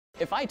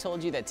If I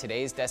told you that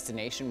today's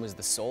destination was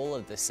the soul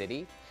of the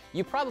city,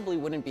 you probably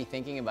wouldn't be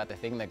thinking about the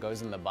thing that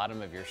goes in the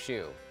bottom of your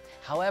shoe.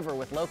 However,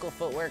 with local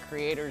footwear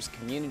creators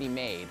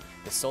COMUNITYmade,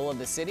 the soul of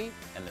the city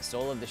and the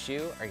soul of the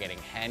shoe are getting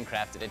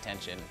handcrafted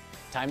attention.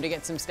 Time to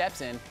get some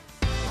steps in.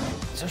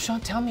 So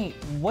Sean, tell me,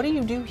 what do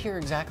you do here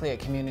exactly at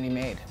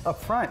COMUNITYmade? Up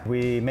front,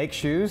 we make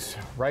shoes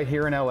right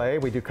here in LA.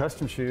 We do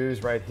custom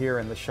shoes right here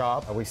in the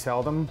shop. We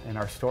sell them in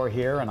our store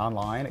here and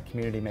online at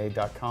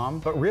COMUNITYmade.com.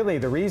 But really,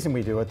 the reason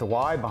we do it, the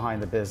why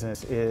behind the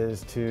business,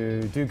 is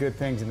to do good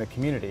things in the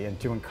community and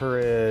to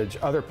encourage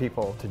other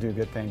people to do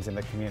good things in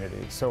the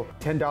community. So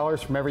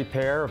 $10 from every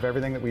pair of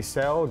everything that we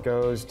sell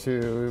goes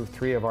to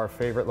 3 of our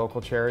favorite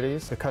local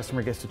charities. The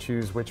customer gets to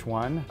choose which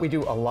one. We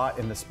do a lot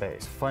in the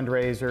space.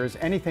 Fundraisers,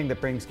 anything that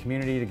brings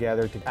community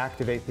together to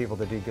activate people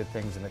to do good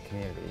things in the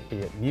community. Be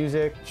it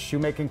music,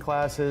 shoemaking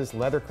classes,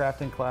 leather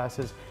crafting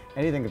classes,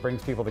 anything that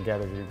brings people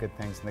together to do good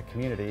things in the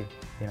community,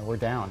 we're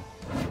down.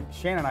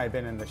 Shannon and I have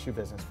been in the shoe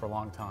business for a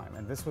long time,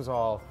 and this was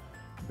all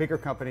bigger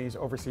companies,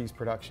 overseas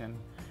production.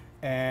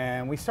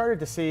 And we started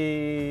to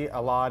see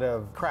a lot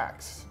of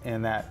cracks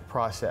in that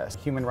process.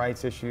 Human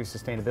rights issues,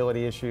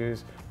 sustainability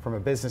issues. From a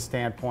business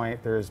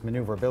standpoint, there's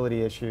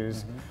maneuverability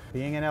issues.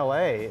 Being in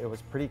LA, it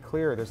was pretty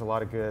clear there's a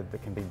lot of good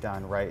that can be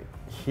done right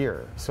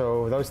here.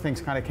 So those things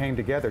kind of came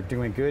together,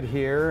 doing good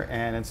here,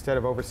 and instead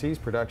of overseas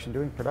production,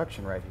 doing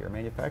production right here,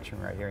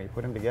 manufacturing right here. You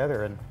put them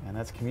together, and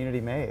that's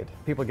COMUNITYmade.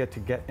 People get to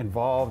get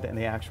involved in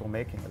the actual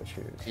making of the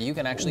shoes. You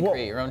can actually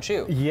create your own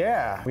shoe.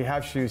 Yeah, we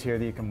have shoes here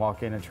that you can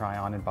walk in and try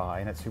on and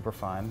buy, and it's super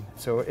fun.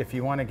 So if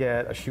you want to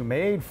get a shoe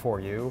made for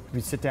you,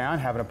 you sit down,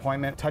 have an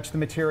appointment, touch the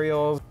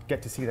materials,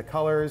 get to see the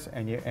colors,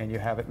 and you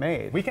have it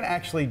made. We can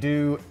actually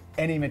do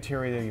any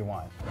material you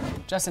want.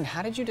 Justin,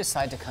 how did you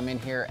decide to come in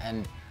here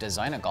and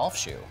design a golf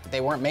shoe? They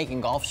weren't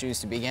making golf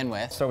shoes to begin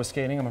with. So I was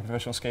skating, I'm a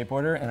professional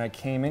skateboarder, and I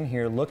came in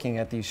here looking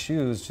at these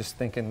shoes just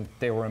thinking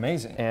they were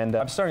amazing. And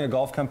I'm starting a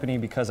golf company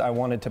because I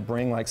wanted to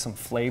bring like some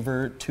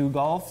flavor to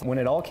golf. When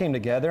it all came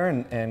together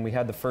and we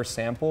had the first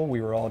sample,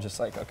 we were all just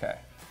like, okay,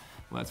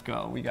 let's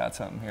go, we got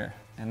something here.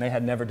 And they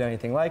had never done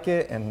anything like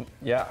it, and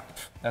yeah,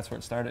 that's where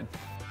it started.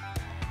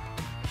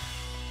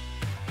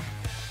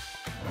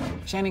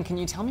 Shannon, can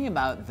you tell me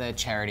about the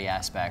charity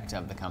aspect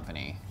of the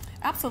company?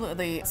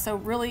 Absolutely. So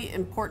really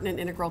important and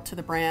integral to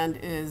the brand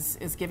is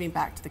giving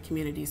back to the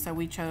community. So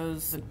we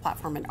chose a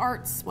platform in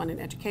arts, one in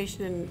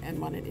education, and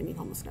one in ending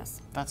homelessness.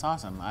 That's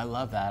awesome. I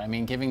love that. I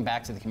mean, giving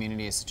back to the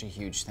community is such a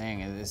huge thing.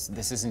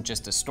 This isn't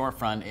just a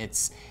storefront.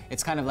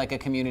 It's kind of like a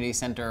community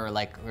center,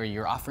 or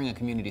you're offering a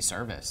community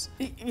service.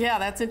 Yeah,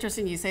 that's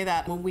interesting you say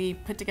that. When we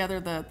put together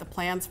the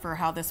plans for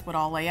how this would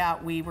all lay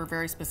out, we were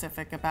very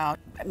specific about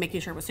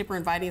making sure it was super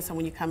inviting, so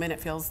when you come in, it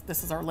feels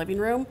this is our living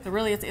room. So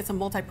really, it's a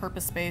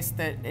multi-purpose space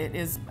that it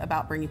is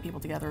about bringing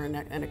people together in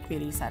a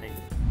community setting.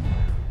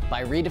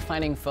 By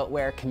redefining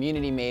footwear,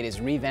 COMUNITYmade is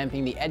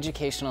revamping the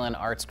educational and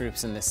arts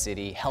groups in the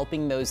city,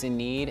 helping those in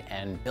need,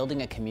 and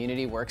building a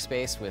community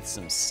workspace with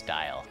some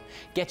style.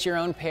 Get your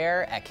own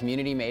pair at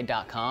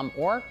COMUNITYmade.com,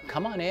 or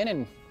come on in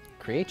and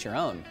create your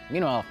own.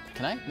 Meanwhile,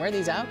 can I wear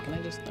these out? Can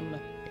I just,